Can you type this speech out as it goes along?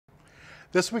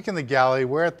This week in the galley,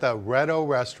 we're at the Red O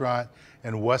restaurant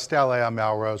in West LA on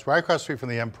Melrose, right across the street from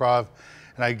the Improv.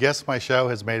 And I guess my show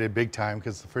has made it big time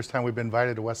because it's the first time we've been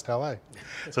invited to West LA.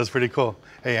 So it's pretty cool.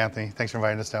 Hey, Anthony, thanks for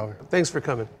inviting us down. Thanks for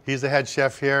coming. He's the head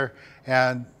chef here.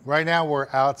 And right now we're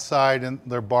outside in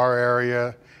their bar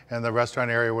area and the restaurant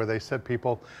area where they sit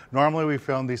people. Normally we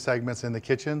film these segments in the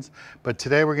kitchens, but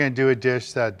today we're going to do a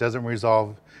dish that doesn't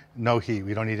resolve no heat.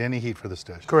 We don't need any heat for this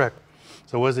dish. Correct.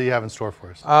 So what do you have in store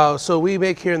for us? So we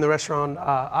make here in the restaurant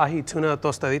Ahi tuna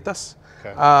Tostaritas.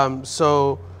 Okay.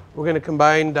 So we're going to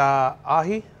combine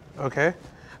ahi. Okay.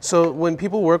 So when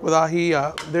people work with ahi,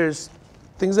 there's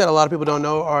things that a lot of people don't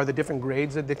know are the different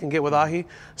grades that they can get with ahi.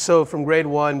 So from grade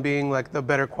 1 being like the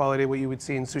better quality, what you would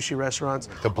see in sushi restaurants.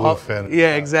 The bluefin.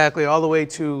 Yeah, exactly. All the way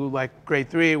to like grade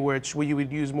 3, which you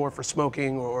would use more for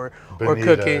smoking or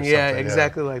cooking. Or yeah,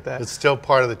 exactly like that. It's still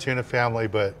part of the tuna family,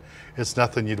 but it's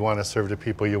nothing you'd want to serve to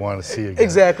people you want to see again.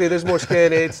 Exactly. There's more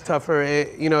skin. It's tougher.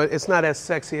 It's not as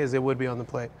sexy as it would be on the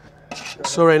plate.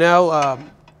 So right now,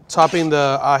 topping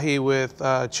the ahi with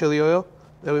chili oil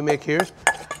that we make here.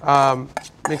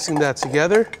 Mixing that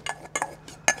together.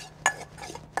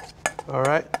 All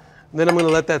right. Then I'm going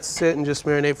to let that sit and just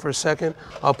marinate for a second.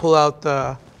 I'll pull out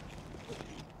the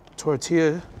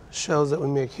tortilla shells that we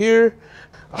make here.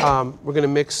 We're going to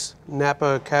mix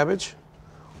Napa cabbage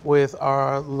with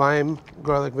our lime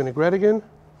garlic vinaigrette again.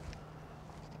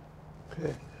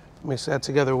 Okay. Mix that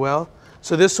together well.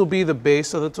 So this will be the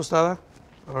base of the tostada.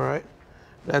 All right.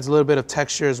 It adds a little bit of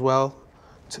texture as well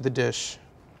to the dish.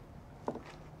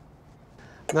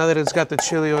 Now that it's got the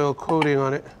chili oil coating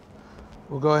on it,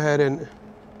 we'll go ahead and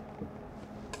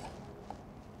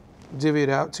divvy it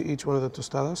out to each one of the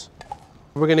tostadas.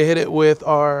 We're gonna hit it with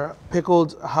our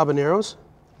pickled habaneros.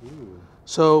 Ooh.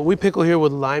 So we pickle here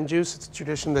with lime juice. It's a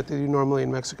tradition that they do normally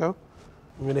in Mexico.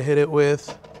 I'm gonna hit it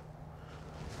with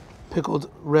pickled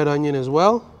red onion as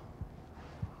well.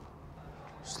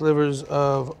 Slivers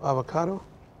of avocado.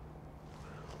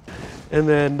 And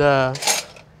then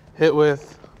hit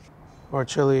with our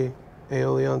chili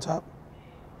aioli on top.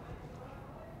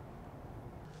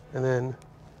 And then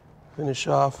finish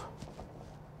off.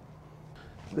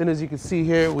 Then as you can see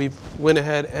here, we've went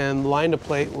ahead and lined a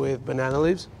plate with banana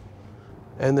leaves.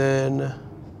 And then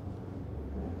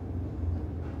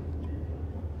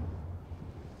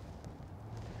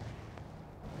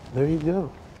there you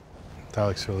go. That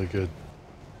looks really good.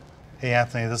 Hey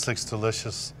Anthony, this looks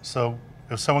delicious. So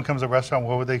if someone comes to a restaurant,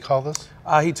 what would they call this?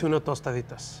 Ahi tuna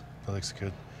Tostaritas. That looks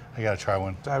good. I gotta try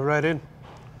one. Dive right in.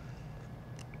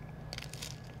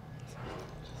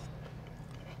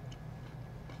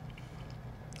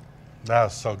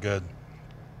 That is so good.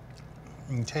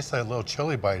 You can taste that little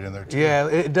chili bite in there too. Yeah,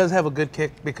 it does have a good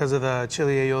kick because of the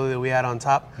chili aioli that we add on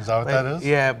top. Is that what that is?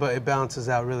 Yeah, but it balances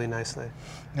out really nicely.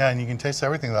 Yeah, and you can taste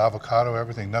everything, the avocado,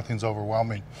 everything. Nothing's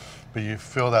overwhelming, but you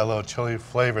feel that little chili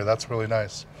flavor. That's really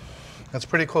nice. That's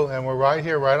pretty cool. And we're right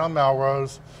here, right on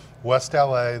Melrose, West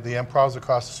LA. The Improv's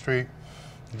across the street.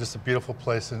 Just a beautiful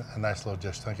place and a nice little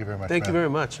dish. Thank you very much. Thank you very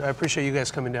much. I appreciate you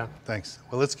guys coming down. Thanks.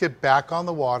 Well, let's get back on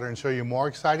the water and show you more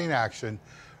exciting action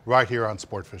right here on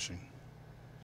Sport Fishing.